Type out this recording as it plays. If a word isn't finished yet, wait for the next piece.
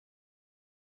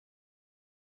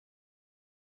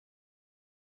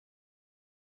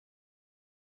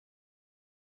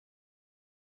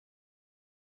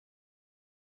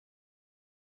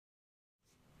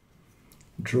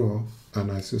Draw an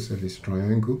isosceles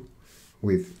triangle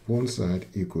with one side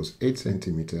equals 8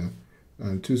 centimeters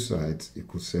and two sides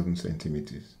equals 7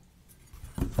 centimeters.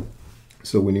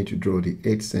 So we need to draw the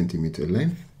 8 centimeter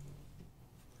length.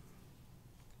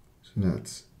 So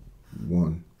that's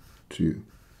 1, 2,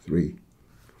 3,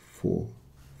 4,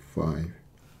 5,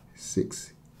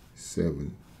 6,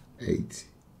 7, 8.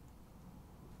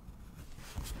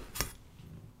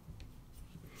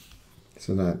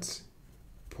 So that's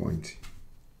point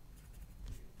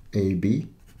AB,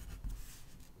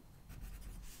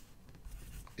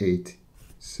 8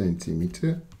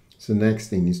 centimeters. So next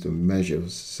thing is to measure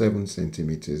 7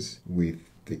 centimeters with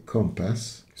the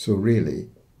compass. So really,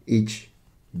 each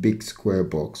big square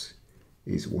box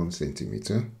is 1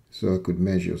 centimeter. So I could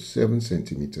measure 7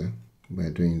 centimeters by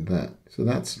doing that. So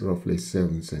that's roughly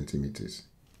 7 centimeters.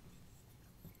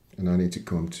 And I need to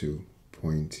come to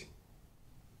point,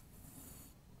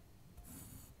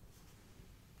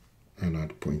 and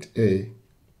at point A,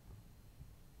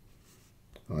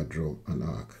 I draw an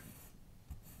arc.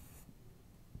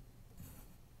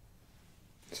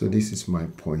 So this is my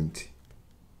point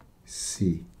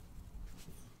C.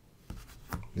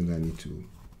 Then I need to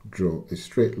draw a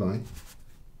straight line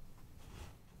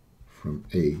from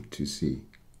A to C.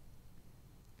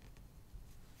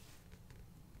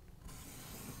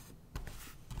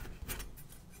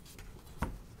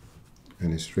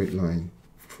 And a straight line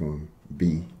from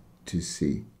B to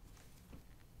C.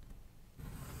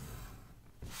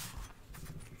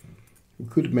 We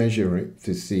could measure it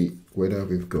to see whether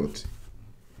we've got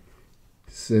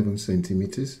 7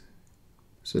 centimeters.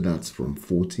 So that's from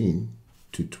 14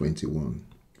 to 21.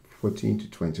 14 to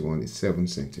 21 is 7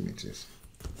 centimeters.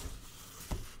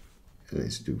 And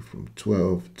let's do from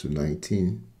 12 to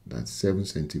 19. That's 7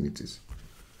 centimeters.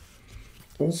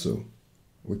 Also,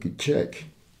 we could check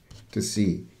to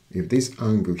see if this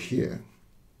angle here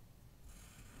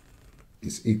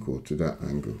is equal to that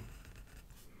angle.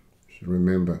 So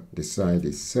remember, the side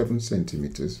is 7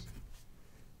 centimeters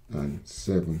and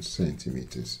 7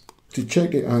 centimeters. To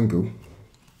check the angle,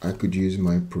 I could use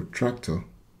my protractor.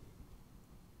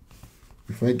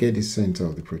 If I get the center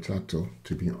of the protractor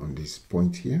to be on this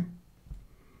point here,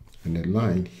 and the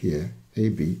line here,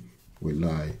 AB, will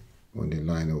lie on the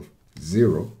line of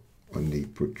 0 on the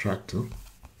protractor,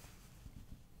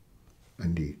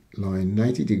 and the line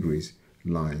 90 degrees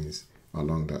lines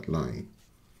along that line.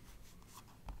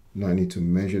 Now I need to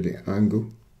measure the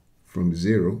angle from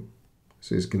 0.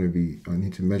 So it's going to be, I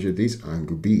need to measure this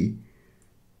angle B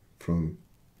from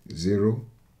 0,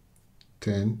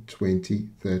 10, 20,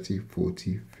 30,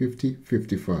 40, 50,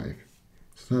 55.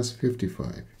 So that's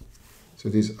 55. So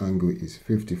this angle is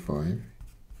 55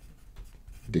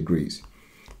 degrees.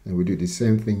 And we do the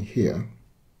same thing here.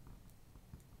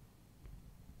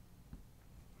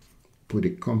 Put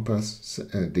the compass,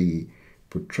 we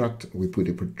put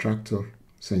the protractor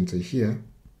center here,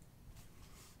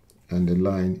 and the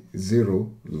line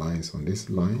 0 lines on this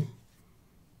line,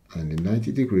 and the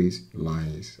 90 degrees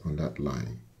lies on that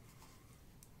line.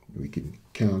 We can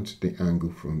count the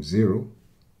angle from 0,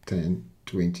 10,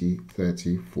 20,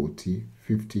 30, 40,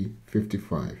 50,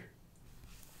 55.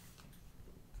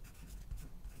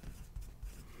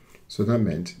 So that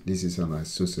meant this is an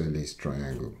isosceles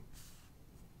triangle.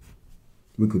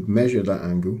 We could measure that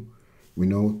angle. We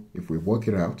know if we work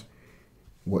it out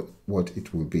what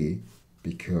it will be,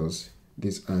 because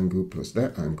this angle plus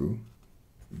that angle,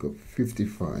 we got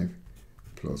 55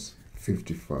 plus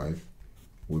 55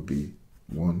 will be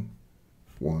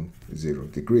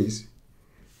 110 degrees,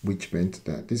 which meant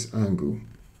that this angle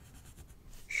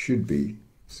should be,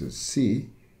 so C,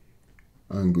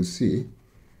 angle C,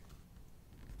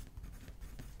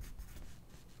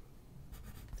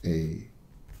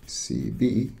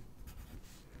 ACB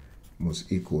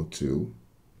must equal to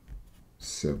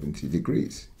 70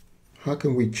 degrees. How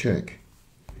can we check?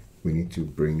 We need to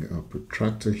bring our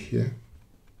protractor here.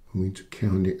 We need to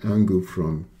count the angle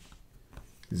from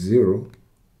 0,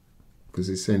 because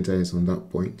the center is on that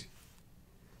point.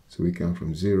 So we count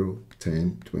from 0,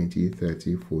 10, 20,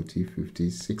 30, 40, 50,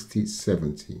 60,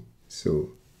 70.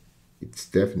 So it's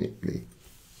definitely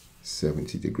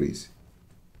 70 degrees.